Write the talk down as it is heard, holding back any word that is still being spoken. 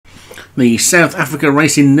The South Africa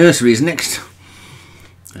Racing Nursery is next.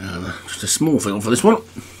 Just a small field for this one.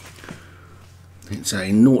 It's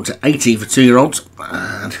a 0 to 80 for 2-year-olds.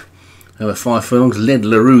 And over 5 furlongs, Led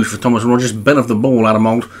Le Rouge for Thomas Rogers, Ben of the Ball, Adam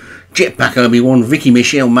Old, Jetpack Obi-Wan, Vicky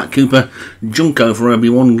Michelle, Matt Cooper, Junko for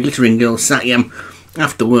Obi-Wan, Glittering Girl, Satyam,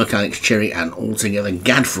 After Work, Alex Cherry, and Altogether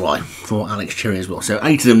Gadfly for Alex Cherry as well. So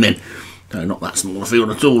 8 of them then. No, not that small a field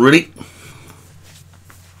at all, really.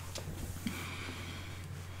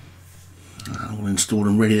 All installed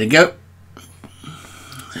and ready to go.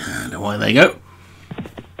 And away they go.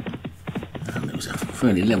 And it was a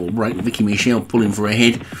fairly level break. Vicky Michelle pulling for a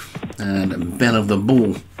head. And Belle of the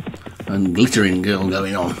Ball and Glittering Girl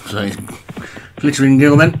going on. So it's Glittering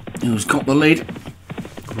Girl then, who's got the lead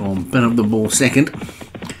from Belle of the Ball second.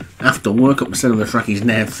 After Work up the centre of the track, he's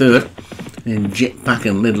now third. Then Jetpack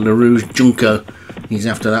and Led Le Rouge. Junko is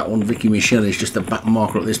after that one. Vicky Michelle is just a back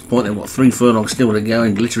marker at this point. They've got 3 furlongs still to go,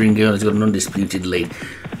 and Glittering Girl has got an undisputed lead.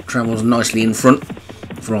 Travels nicely in front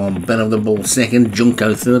from Belle of the Ball second,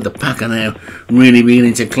 Junko third. The pack are now really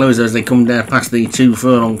beginning to close as they come down past the 2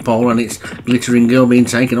 furlong pole, and it's Glittering Girl being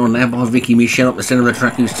taken on now by Vicky Michelle up the centre of the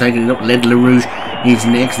track, who's taking it up. Led Le Rouge is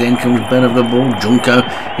next, then comes Belle of the Ball. Junko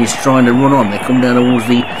is trying to run on. They come down towards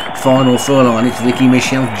the final furlong, and it's Vicky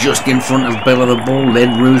Michelle just in front of Belle of the Ball,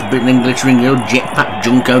 Led Rouge, Brittany, Glittering Girl, Jetpack,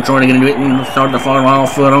 Junko trying to get into it and start the final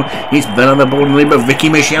half furlong. It's Belle of the Ball in the lead, but Vicky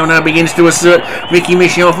Michelle now begins to assert. Vicky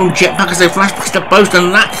Michelle from Jetpack as they flash past the post,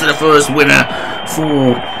 and that's the first winner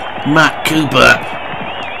for Matt Cooper.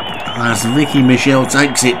 As Vicky Michelle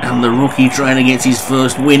takes it, and the rookie trainer gets his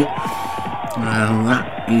first win. And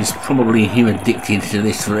that is probably him addicted to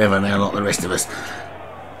this forever now, like the rest of us.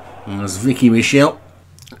 As Vicky Michelle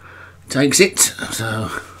takes it. So,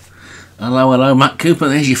 hello, Matt Cooper.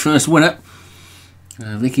 There's your first winner.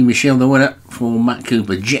 Vicky Michelle, the winner for Matt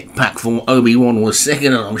Cooper. Jetpack for Obi-Wan was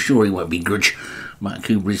second, and I'm sure he won't begrudge Matt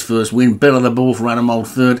Cooper his first win. Belle of the Ball for Adam Old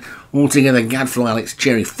third. Altogether, Gadfly, Alex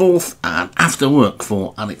Cherry fourth, and After Work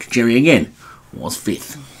for Alex Cherry again was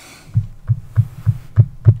fifth.